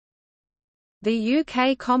The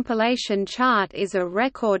UK Compilation Chart is a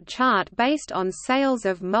record chart based on sales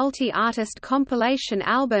of multi-artist compilation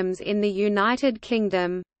albums in the United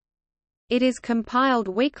Kingdom. It is compiled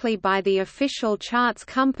weekly by the official charts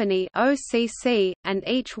company (OCC), and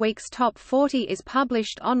each week's top 40 is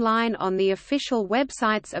published online on the official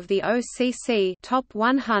websites of the OCC Top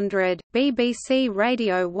 100, BBC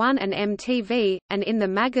Radio 1 and MTV, and in the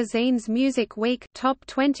magazines Music Week Top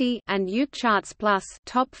 20 and UKcharts Plus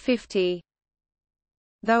Top 50.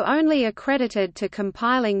 Though only accredited to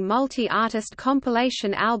compiling multi-artist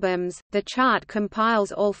compilation albums, the chart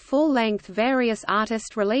compiles all full-length various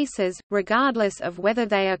artist releases, regardless of whether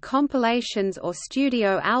they are compilations or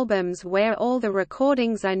studio albums where all the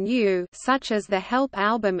recordings are new, such as the Help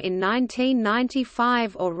album in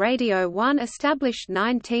 1995 or Radio 1 established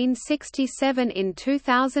 1967 in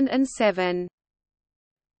 2007.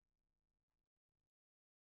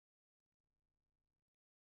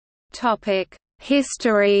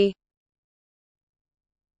 History.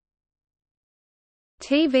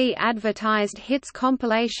 TV advertised hits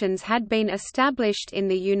compilations had been established in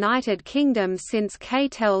the United Kingdom since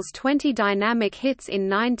K-Tel's 20 Dynamic Hits in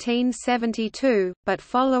 1972, but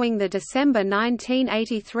following the December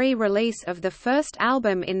 1983 release of the first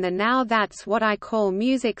album in the Now That's What I Call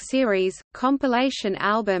Music series, compilation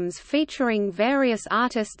albums featuring various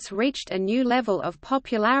artists reached a new level of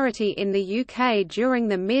popularity in the UK during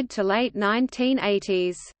the mid to late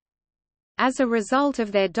 1980s. As a result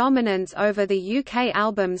of their dominance over the UK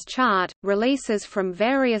albums chart, releases from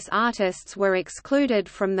various artists were excluded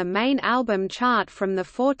from the main album chart from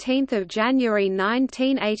 14 January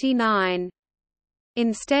 1989.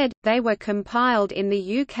 Instead, they were compiled in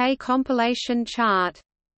the UK Compilation Chart.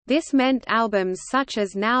 This meant albums such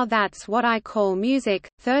as Now That's What I Call Music,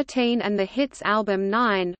 13 and the Hits album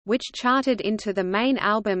 9, which charted into the main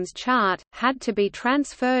albums chart, had to be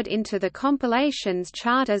transferred into the compilations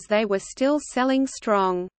chart as they were still selling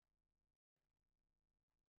strong.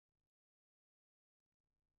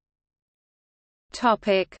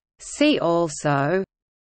 See also: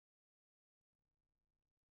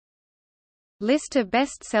 List of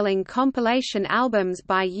best-selling compilation albums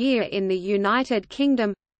by year in the United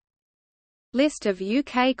Kingdom. List of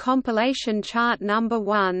UK compilation chart number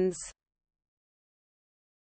ones.